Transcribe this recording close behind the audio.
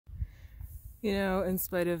You know, in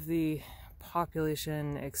spite of the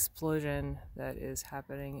population explosion that is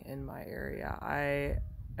happening in my area, I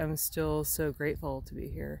am still so grateful to be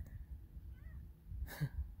here.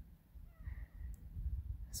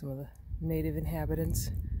 Some of the native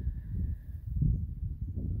inhabitants.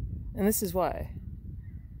 And this is why.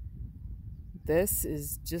 This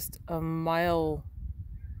is just a mile,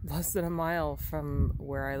 less than a mile from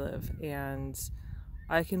where I live, and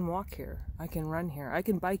I can walk here, I can run here, I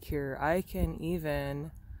can bike here, I can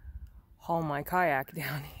even haul my kayak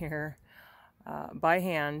down here by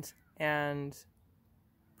hand and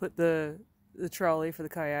put the trolley for the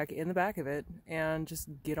kayak in the back of it and just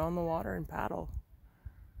get on the water and paddle.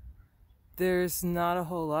 There's not a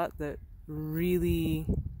whole lot that really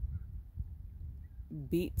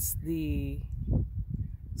beats the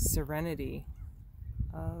serenity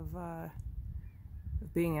of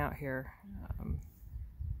being out here.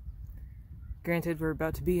 Granted, we're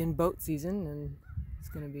about to be in boat season, and it's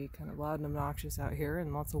going to be kind of loud and obnoxious out here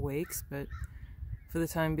and lots of wakes, but for the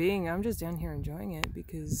time being, I'm just down here enjoying it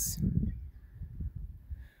because,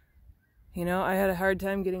 you know, I had a hard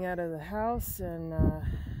time getting out of the house and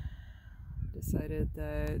decided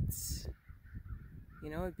that,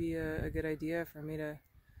 you know, it'd be a good idea for me to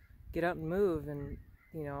get out and move. And,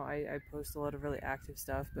 you know, I post a lot of really active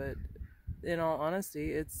stuff, but in all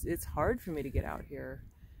honesty, it's hard for me to get out here.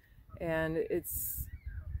 And it's,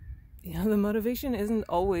 you know, the motivation isn't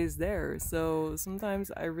always there. So sometimes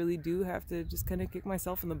I really do have to just kind of kick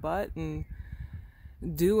myself in the butt and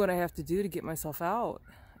do what I have to do to get myself out.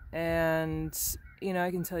 And, you know, I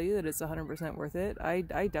can tell you that it's 100% worth it. I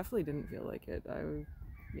definitely didn't feel like it. I was,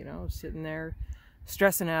 you know, sitting there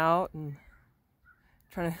stressing out and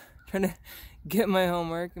trying to get my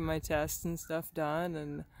homework and my tests and stuff done,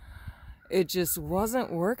 and it just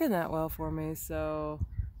wasn't working that well for me. So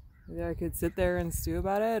either I could sit there and stew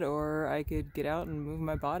about it, or I could get out and move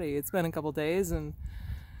my body. It's been a couple days, and,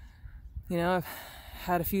 you know, I've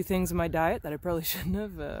had a few things in my diet that I probably shouldn't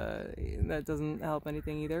have. That doesn't help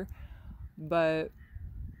anything either. But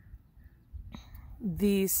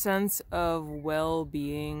the sense of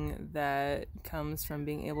well-being that comes from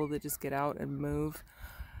being able to just get out and move,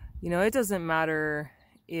 you know, it doesn't matter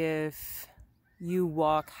if you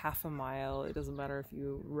walk half a mile, it doesn't matter if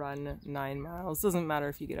you run 9 miles, it doesn't matter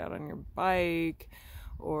if you get out on your bike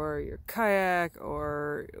or your kayak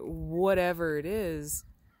or whatever it is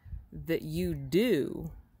that you do.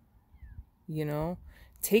 You know,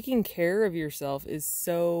 taking care of yourself is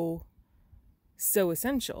so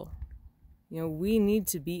essential. You know, we need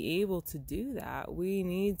to be able to do that. We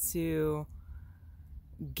need to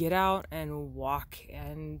get out and walk,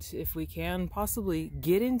 and if we can, possibly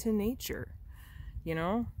get into nature. You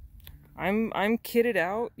know, I'm kitted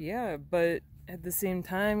out, yeah, but at the same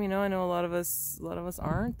time, you know, I know a lot of us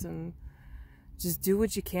aren't, and just do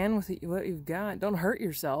what you can with what you've got. Don't hurt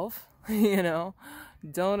yourself, you know.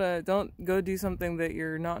 Don't go do something that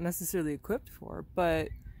you're not necessarily equipped for. But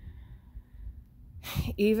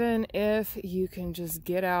even if you can just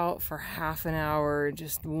get out for half an hour,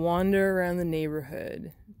 just wander around the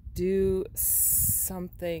neighborhood, do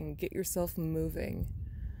something, get yourself moving.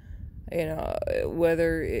 You know,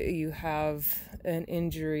 whether you have an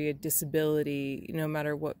injury, a disability, no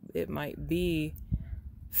matter what it might be,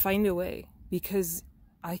 find a way. Because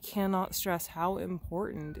I cannot stress how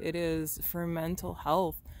important it is for mental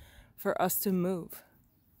health for us to move.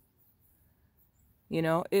 You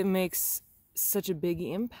know, it makes such a big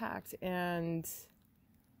impact. And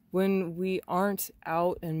when we aren't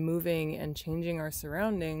out and moving and changing our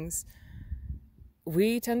surroundings,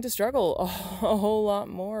 we tend to struggle a whole lot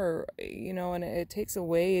more, you know, and it takes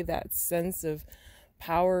away that sense of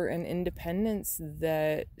power and independence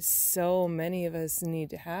that so many of us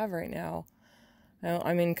need to have right now.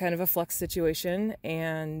 I'm in kind of a flux situation,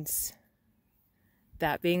 and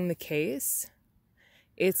that being the case,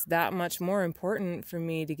 it's that much more important for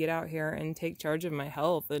me to get out here and take charge of my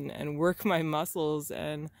health and work my muscles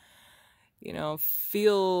and, you know,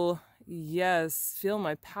 feel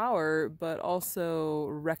my power, but also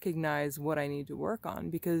recognize what I need to work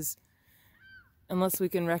on. Because unless we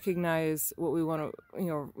can recognize what we want to, you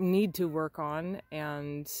know, need to work on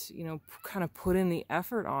and, you know, kind of put in the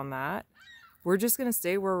effort on that, we're just going to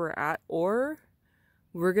stay where we're at, or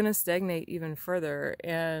we're going to stagnate even further.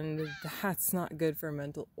 And that's not good for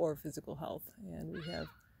mental or physical health. And we have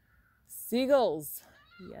seagulls.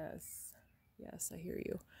 Yes, I hear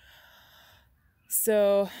you.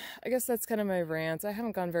 So I guess that's kind of my rant. I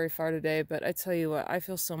haven't gone very far today, but I tell you what, I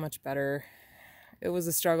feel so much better. It was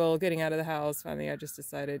a struggle getting out of the house. Finally, I just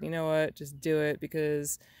decided, you know what, just do it,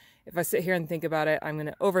 because if I sit here and think about it, I'm going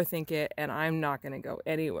to overthink it and I'm not going to go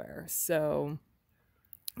anywhere. So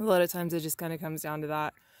a lot of times it just kind of comes down to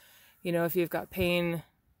that. You know, if you've got pain,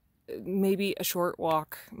 maybe a short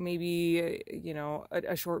walk, maybe, you know,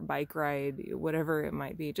 a short bike ride, whatever it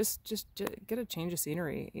might be. Just get a change of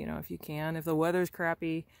scenery, you know, if you can. If the weather's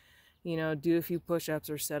crappy, you know, do a few push-ups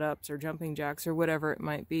or sit-ups or jumping jacks or whatever it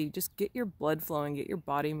might be. Just get your blood flowing, get your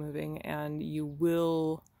body moving, and you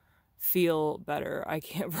will feel better. I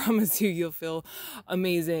can't promise you'll feel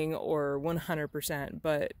amazing or 100%,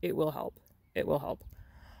 but it will help. It will help.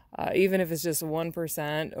 Even if it's just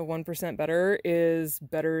 1% better is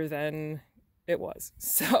better than it was.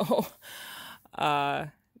 So,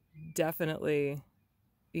 definitely,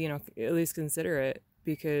 you know, at least consider it,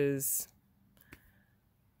 because,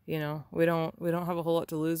 you know, we don't have a whole lot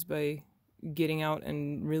to lose by getting out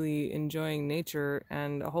and really enjoying nature,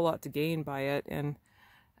 and a whole lot to gain by it. And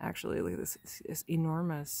actually, look at this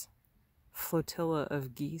enormous flotilla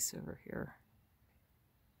of geese over here.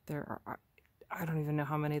 There are, I don't even know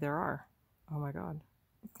how many there are. Oh my God.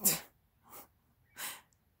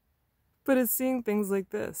 But it's seeing things like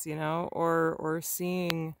this, you know, or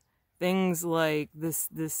seeing things like this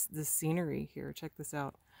scenery here. Check this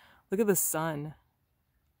out. Look at the sun.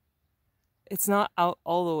 It's not out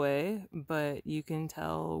all the way, but you can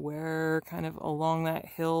tell where kind of along that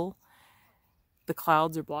hill the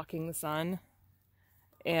clouds are blocking the sun.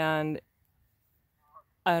 And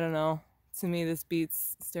I don't know. To me, this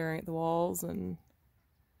beats staring at the walls and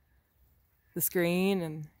the screen,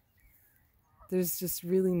 and there's just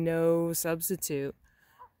really no substitute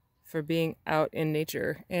for being out in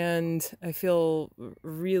nature. And I feel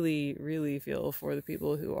really feel for the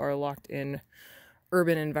people who are locked in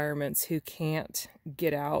urban environments who can't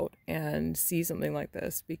get out and see something like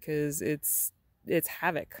this, because it's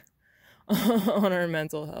havoc on our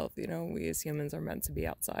mental health. You know, we as humans are meant to be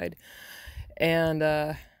outside. And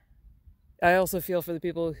I also feel for the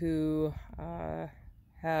people who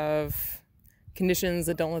have conditions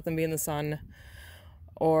that don't let them be in the sun,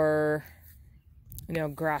 or, you know,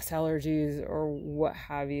 grass allergies or what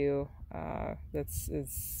have you.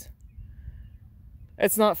 It's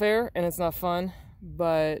not fair and it's not fun,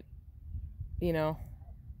 but, you know,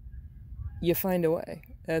 you find a way.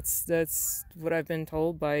 That's what I've been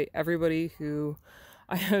told by everybody who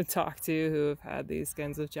I have talked to who have had these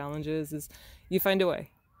kinds of challenges, is you find a way.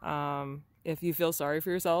 If you feel sorry for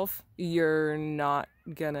yourself, you're not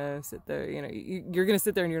gonna sit there, you know, you're gonna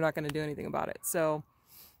sit there and you're not gonna do anything about it. So,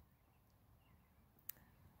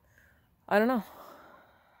 I don't know.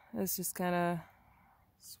 It's just kind of,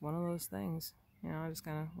 it's one of those things. You know, I just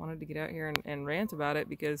kind of wanted to get out here and rant about it,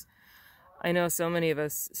 because I know so many of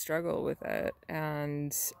us struggle with it,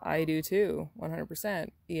 and I do too, 100%.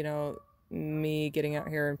 You know, me getting out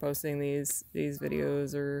here and posting these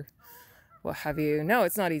videos or what have you. No,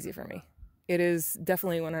 it's not easy for me. It is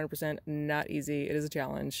definitely 100% not easy. It is a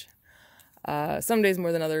challenge. Some days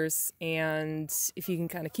more than others. And if you can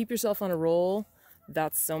kind of keep yourself on a roll,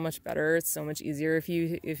 that's so much better. It's so much easier. If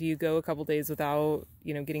you go a couple days without,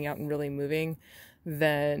 you know, getting out and really moving,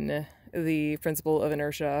 then the principle of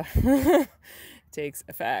inertia takes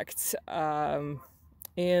effect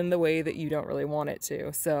in the way that you don't really want it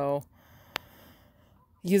to. So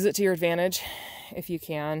use it to your advantage if you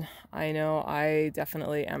can. I know I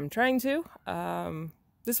definitely am trying to.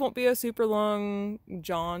 This won't be a super long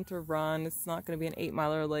jaunt or run. It's not going to be an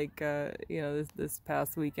 8-miler like you know, this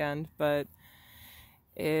past weekend, but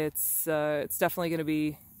it's definitely going to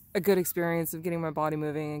be a good experience of getting my body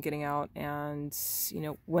moving and getting out. And, you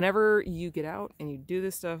know, whenever you get out and you do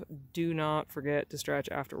this stuff, do not forget to stretch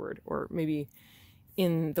afterward, or maybe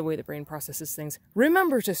in the way the brain processes things,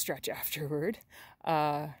 remember to stretch afterward.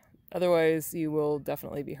 Otherwise, you will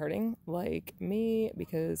definitely be hurting, like me,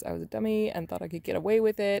 because I was a dummy and thought I could get away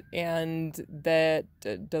with it, and that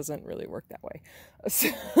doesn't really work that way.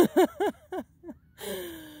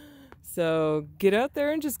 So get out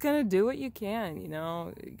there and just kind of do what you can, you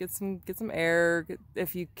know, get some air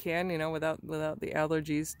if you can, you know, without the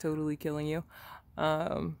allergies totally killing you.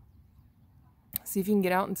 See if you can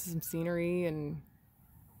get out into some scenery and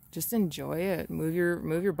just enjoy it. Move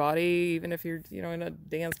your body, even if you're, you know, in a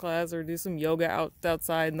dance class, or do some yoga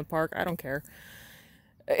outside in the park. I don't care.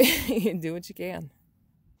 Do what you can.